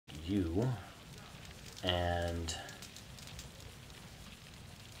you. And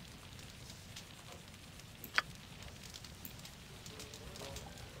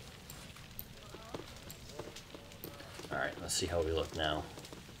alright, let's see how we look now.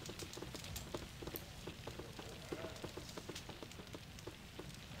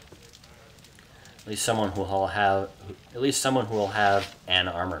 At least someone who will have an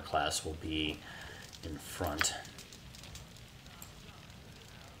armor class will be in front.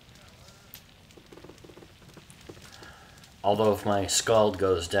 Although if my Scald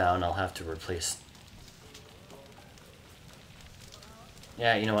goes down, I'll have to replace...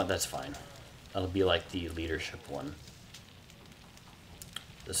 Yeah, you know what, that's fine. That'll be like the leadership one.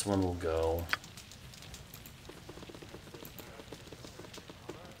 This one will go...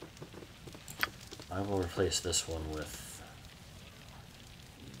 I will replace this one with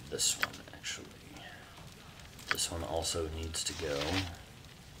this one, actually. This one also needs to go.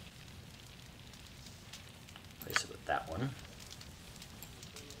 Replace it with that one.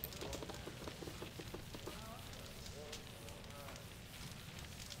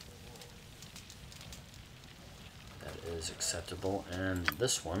 That is acceptable. And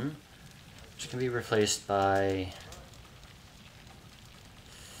this one, which can be replaced by...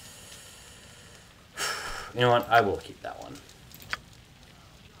 You know what? I will keep that one.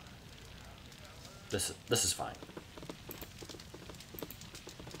 This is fine.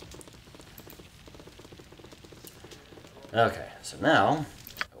 Okay, so now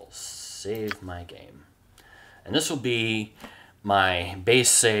I will save my game. And this will be my base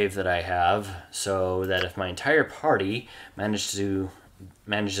save that I have, so that if my entire party manages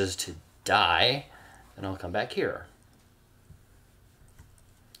to die, then I'll come back here.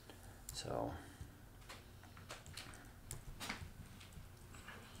 So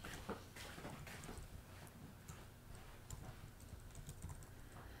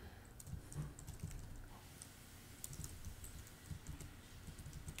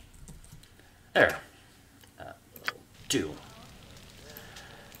there. Do.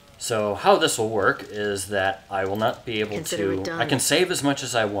 So how this will work is that I will not be able to... I can save as much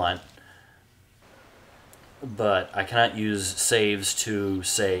as I want, but I cannot use saves to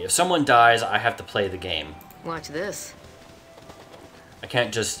say, if someone dies, I have to play the game. Watch this. I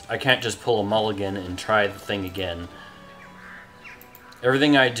can't just pull a mulligan and try the thing again.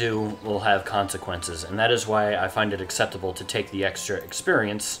 Everything I do will have consequences, and that is why I find it acceptable to take the extra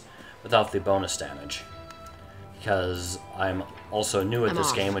experience without the bonus damage. Because I'm also new at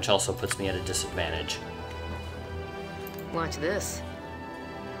this game, which also puts me at a disadvantage. Watch this.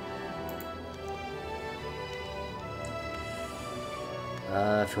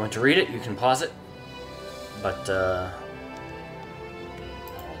 If you want to read it, you can pause it. But, I'll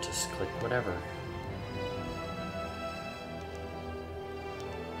just click whatever.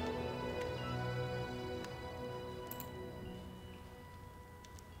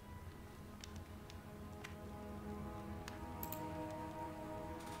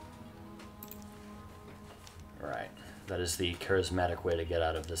 Right. That is the charismatic way to get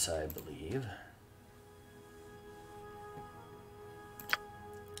out of this, I believe.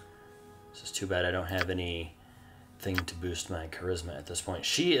 This is too bad I don't have anything to boost my charisma at this point.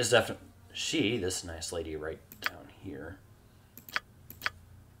 She is definitely... She, this nice lady right down here.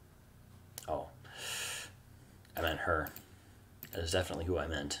 Oh. I meant her. That is definitely who I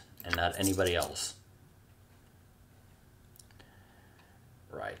meant, and not anybody else.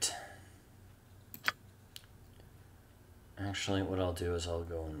 Right. Actually, what I'll do is I'll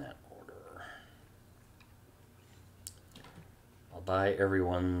go in that order. I'll buy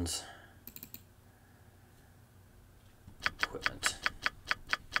everyone's equipment.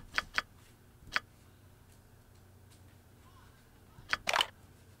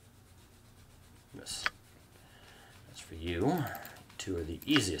 This. That's for you. Two are the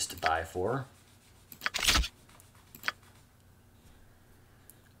easiest to buy for.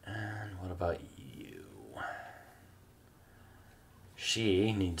 And what about you?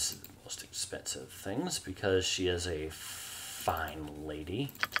 She needs the most expensive things because she is a fine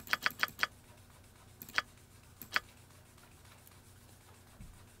lady.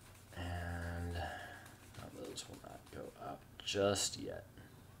 And those will not go up just yet.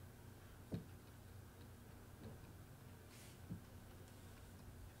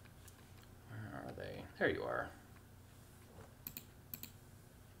 Where are they? There you are.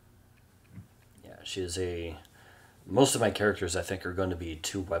 Yeah, she is a... Most of my characters, I think, are going to be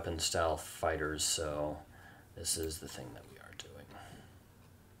two-weapon style fighters, so this is the thing that we are doing.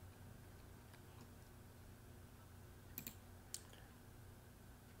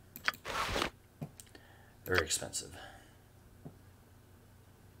 Very expensive.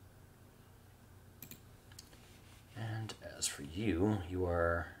 As for you, you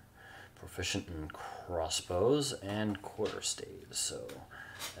are proficient in crossbows and quarterstaves, so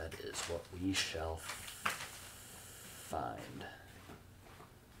that is what we shall find.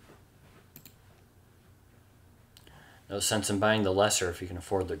 No sense in buying the lesser if you can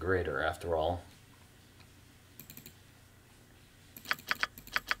afford the greater, after all.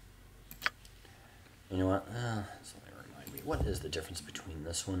 You know what? Something remind me. What is the difference between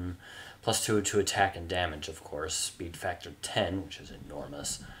this one? +2 to attack and damage, of course. Speed factor 10, which is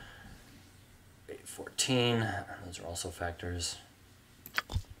enormous. 14. Those are also factors.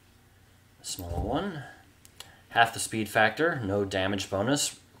 A smaller one. Half the speed factor, no damage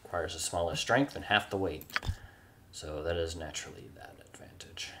bonus. Requires a smaller strength and half the weight. So that is naturally that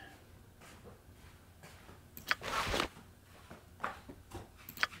advantage.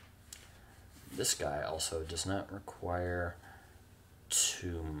 This guy also does not require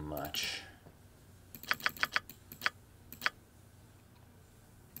too much.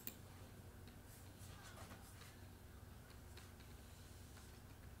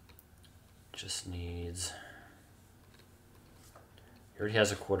 Just needs... He already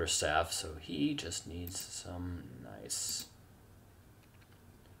has a quarterstaff, so he just needs some nice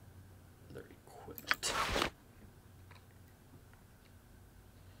other equipment.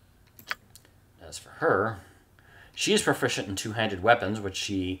 As for her, she is proficient in two-handed weapons,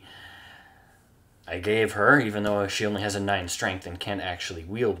 which I gave her, even though she only has a 9 strength and can't actually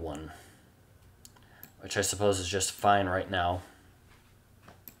wield one. Which I suppose is just fine right now.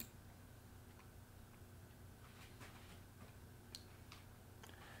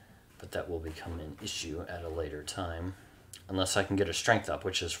 But that will become an issue at a later time. Unless I can get her strength up,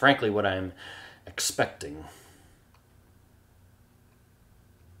 which is frankly what I'm expecting.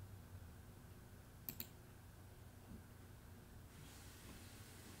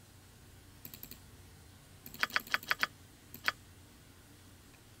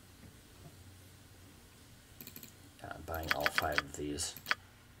 I'm buying all 5 of these.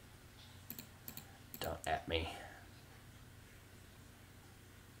 Don't at me.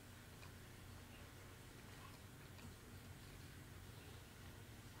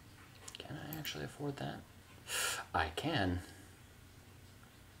 Can I actually afford that? I can.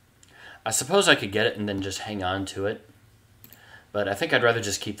 I suppose I could get it and then just hang on to it. But I think I'd rather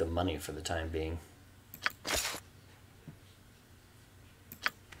just keep the money for the time being.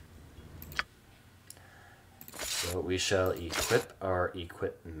 So we shall equip our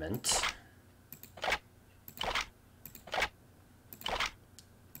equipment.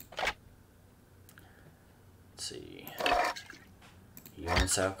 Let's see. He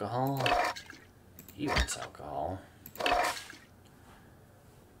wants alcohol. He wants alcohol.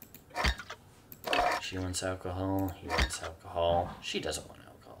 She wants alcohol. He wants alcohol. She doesn't want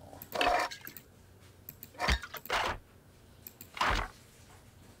alcohol.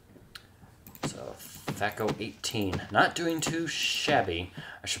 So, Thaco 18. Not doing too shabby.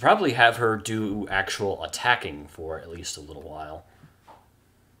 I should probably have her do actual attacking for at least a little while.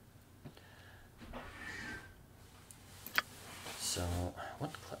 So,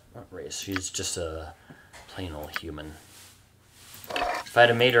 what race? She's just a plain old human. If I'd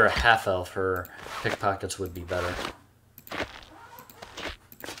have made her a half-elf, her pickpockets would be better. But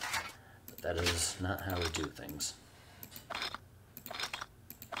that is not how we do things.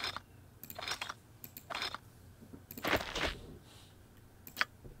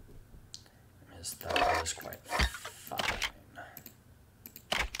 His thought is quite fine.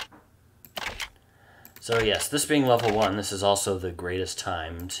 So yes, this being level 1, this is also the greatest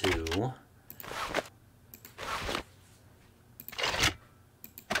time to...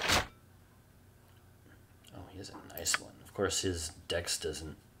 Of course, his dex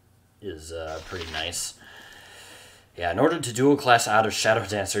is pretty nice. Yeah, in order to dual class out of Shadow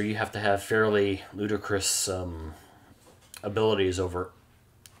Dancer, you have to have fairly ludicrous abilities over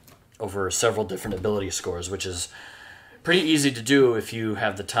several different ability scores, which is pretty easy to do if you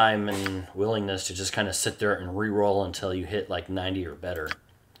have the time and willingness to just kind of sit there and re-roll until you hit like 90 or better.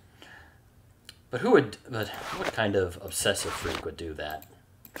 But what kind of obsessive freak would do that?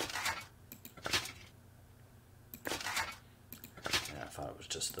 I thought it was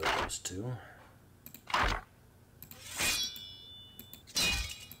just those two.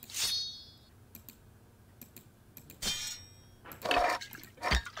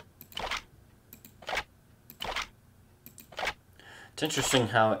 It's interesting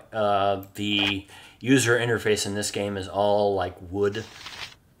how the user interface in this game is all like wood.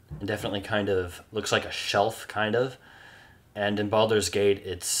 It definitely kind of looks like a shelf, kind of. And in Baldur's Gate,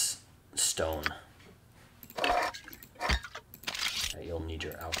 it's stone. You'll need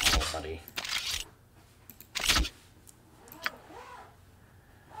your alcohol, buddy.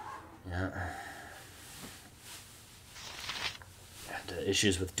 Had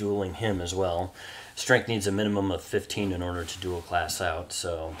issues with dueling him as well. Strength needs a minimum of 15 in order to dual class out,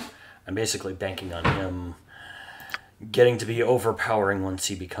 so I'm basically banking on him getting to be overpowering once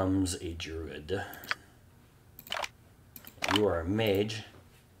he becomes a druid. You are a mage.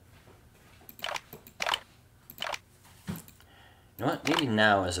 You know what? Maybe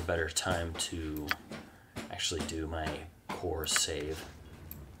now is a better time to actually do my core save.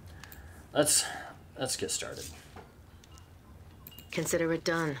 Let's get started. Consider it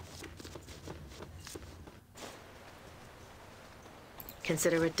done.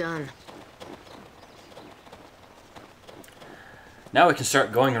 Consider it done. Now we can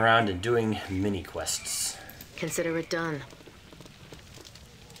start going around and doing mini quests. Consider it done.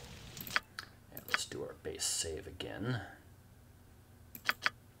 And let's do our base save again.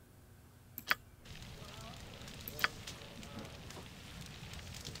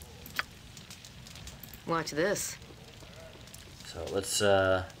 Watch this. So let's,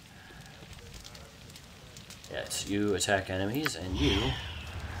 yeah, it's you attack enemies, and you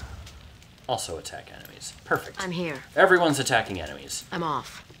also attack enemies. Perfect. I'm here. Everyone's attacking enemies. I'm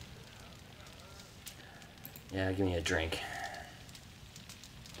off. Yeah, give me a drink.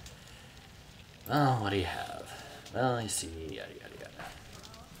 Well, what do you have? Well, I see, yada, yada, yada.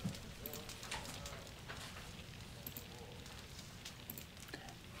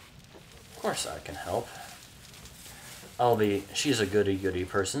 Of course I can help. She's a goody-goody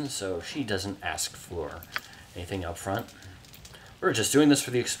person, so she doesn't ask for anything up front. We're just doing this for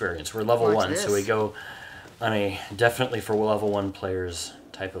the experience. We're level 1, so we go on a definitely for level 1 players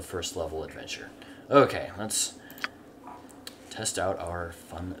type of first level adventure. Okay, let's test out our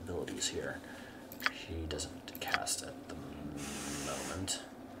fun abilities here. She doesn't cast at the moment.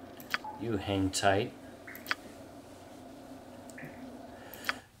 You hang tight.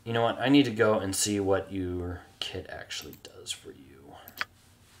 You know what? I need to go and see what your kit actually does for you.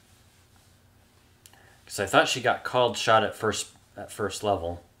 Because I thought she got called shot at first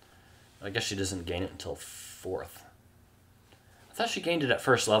level. I guess she doesn't gain it until 4th. I thought she gained it at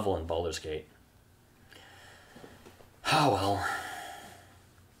first level in Baldur's Gate. Oh well.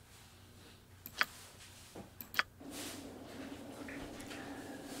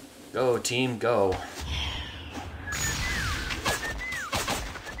 Go, team, go.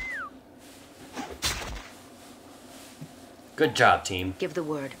 Good job, team. Give the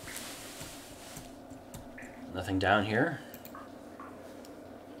word. Nothing down here.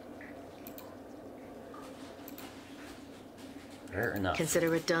 Fair enough.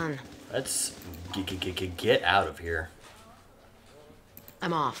 Consider it done. Let's get out of here.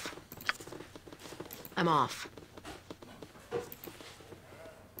 I'm off. I'm off.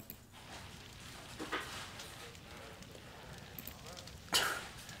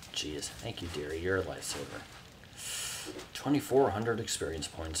 Jeez, thank you, dearie. You're a lifesaver. 2,400 experience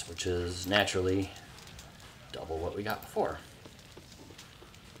points, which is naturally double what we got before.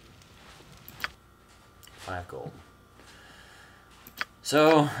 5 gold.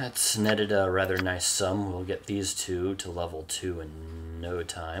 So that's netted a rather nice sum. We'll get these two to level 2 in no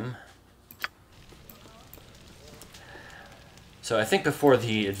time. So I think before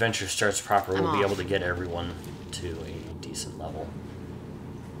the adventure starts proper, we'll be able to get everyone to a decent level.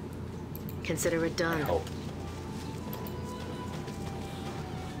 Consider it done. I hope.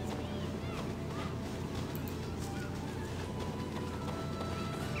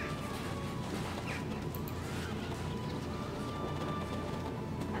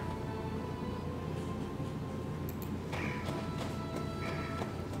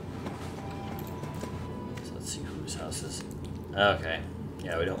 So let's see whose house is. Okay.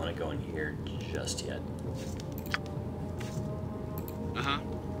 Yeah, we don't want to go in here just yet. Uh-huh.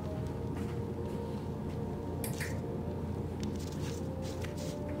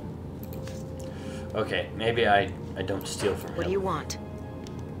 Okay, maybe I don't steal from him. What do you want?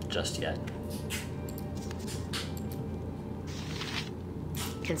 Just yet.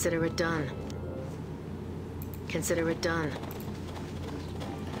 Consider it done. Consider it done.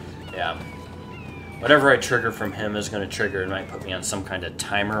 Yeah. Whatever I trigger from him is going to trigger. It might put me on some kind of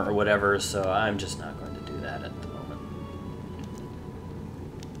timer or whatever, so I'm just not going to do that at the moment.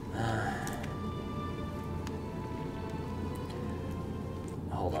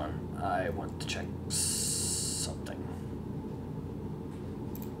 Hold on. I want to check something.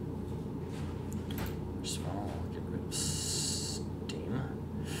 First of all, I'll get rid of Steam.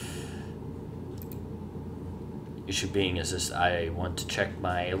 Issue being is this, I want to check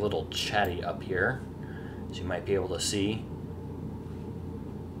my little chatty up here, so you might be able to see.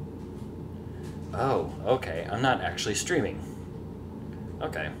 Oh, okay, I'm not actually streaming.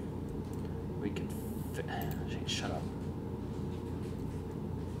 Okay. it... Shut up.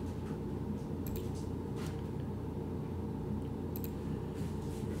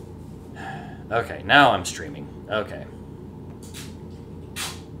 Okay, now I'm streaming. Okay.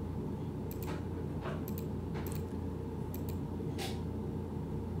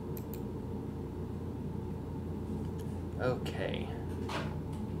 Okay.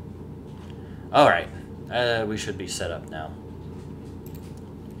 Alright. We should be set up now.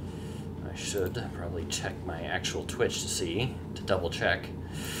 I should probably check my actual Twitch to double check.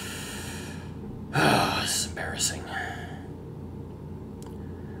 Oh, this is embarrassing.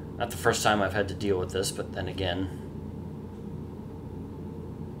 Not the first time I've had to deal with this, but then again.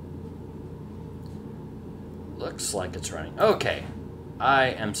 Looks like it's running. Okay. I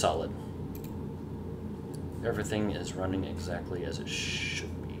am solid. Everything is running exactly as it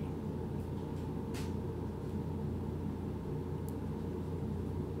should be.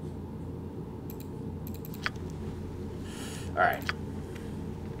 Alright.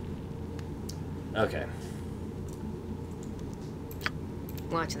 Okay.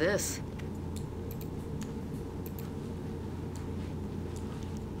 Watch this.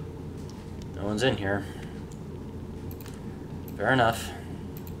 No one's in here. Fair enough.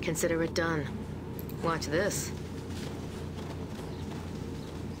 Consider it done. Watch this.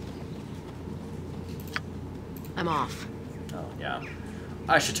 I'm off. Oh, yeah.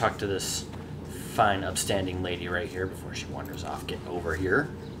 I should talk to this fine, upstanding lady right here before she wanders off. Get over here.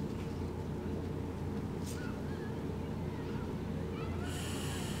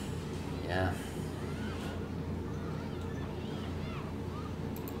 Yeah.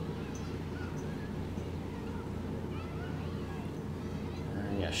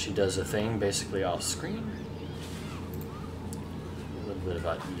 Yeah, she does a thing basically off screen. A little bit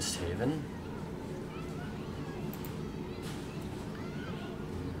about East Haven.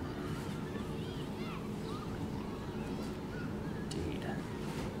 Indeed.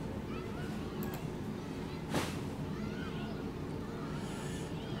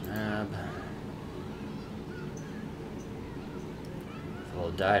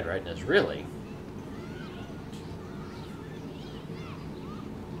 Fellow died right in his really.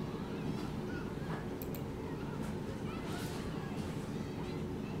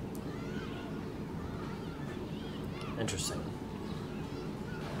 Interesting.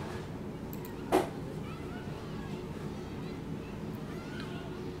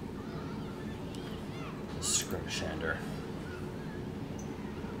 Scrimshander.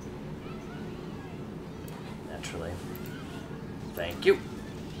 Naturally. Thank you.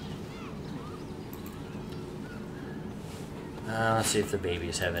 Let's see if the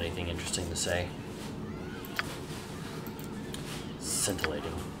babies have anything interesting to say.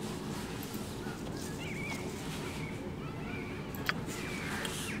 Scintillating.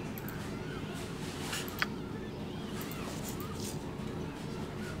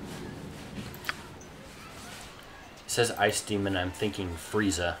 It says Ice Demon, I'm thinking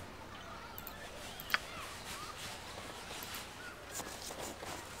Frieza.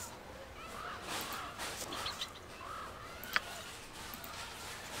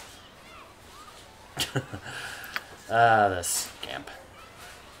 The scamp.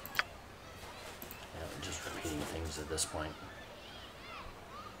 Yeah, we're just repeating things at this point.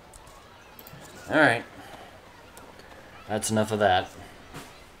 Alright. That's enough of that.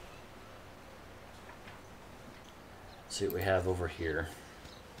 See what we have over here.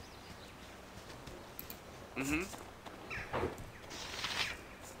 Mm-hmm.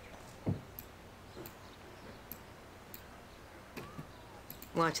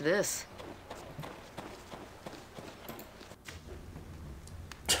 Watch this.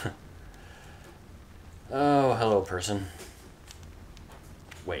 Oh, hello, person.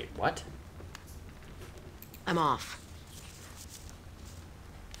 Wait, what? I'm off.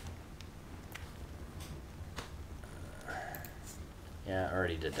 Yeah, I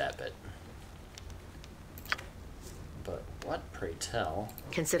already did that bit. But what, pray tell,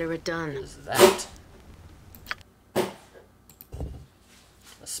 Consider it done. is that? A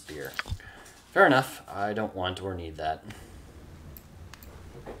spear. Fair enough. I don't want or need that.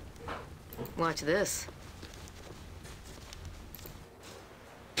 Watch this.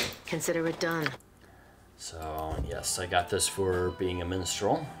 Consider it done. So, yes, I got this for being a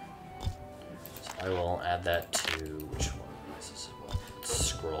minstrel. So I will add that to, which one of these is what? It's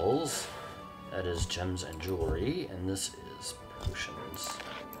scrolls. That is gems and jewelry, and this is potions.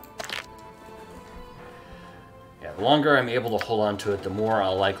 Yeah, the longer I'm able to hold on to it, the more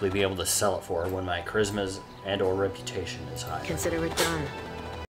I'll likely be able to sell it for when my charisma and or reputation is high. Consider it done.